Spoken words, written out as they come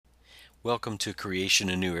Welcome to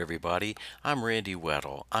Creation Anew, everybody. I'm Randy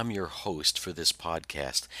Weddle. I'm your host for this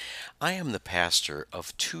podcast. I am the pastor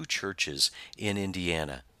of two churches in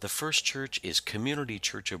Indiana. The first church is Community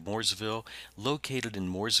Church of Mooresville, located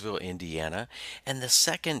in Mooresville, Indiana, and the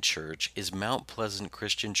second church is Mount Pleasant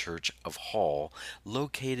Christian Church of Hall,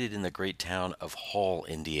 located in the great town of Hall,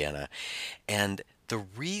 Indiana. And the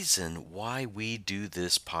reason why we do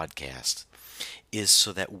this podcast is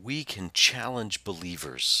so that we can challenge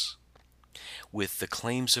believers with the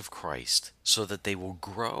claims of Christ so that they will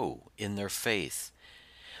grow in their faith.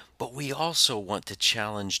 But we also want to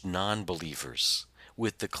challenge non believers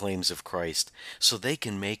with the claims of Christ so they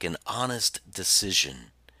can make an honest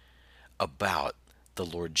decision about the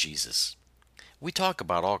Lord Jesus. We talk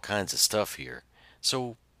about all kinds of stuff here,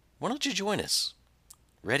 so why don't you join us?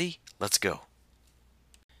 Ready? Let's go.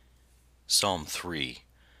 Psalm 3,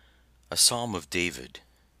 a psalm of David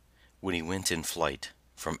when he went in flight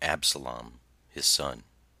from Absalom, his son.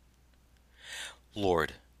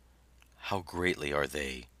 Lord, how greatly are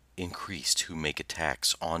they increased who make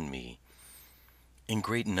attacks on me. In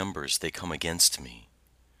great numbers they come against me.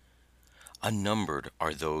 Unnumbered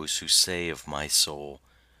are those who say of my soul,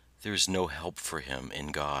 there is no help for him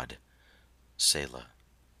in God. Selah.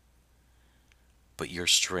 But your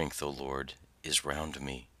strength, O Lord, is round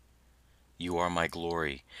me. You are my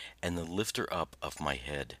glory and the lifter up of my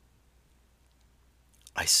head.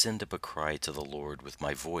 I send up a cry to the Lord with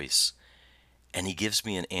my voice, and he gives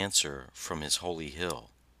me an answer from his holy hill.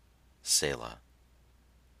 Selah.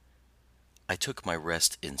 I took my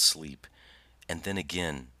rest in sleep, and then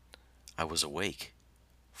again I was awake,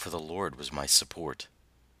 for the Lord was my support.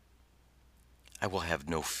 I will have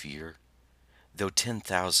no fear, though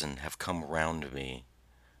 10,000 have come round me,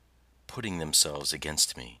 putting themselves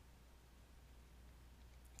against me.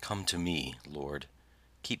 Come to me, Lord,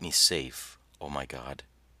 keep me safe, O my God.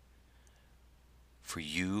 For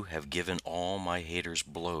you have given all my haters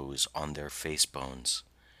blows on their face bones.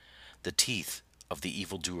 The teeth of the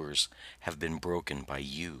evildoers have been broken by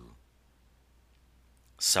you.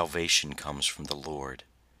 Salvation comes from the Lord.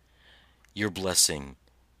 Your blessing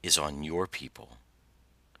is on your people.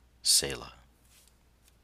 Selah.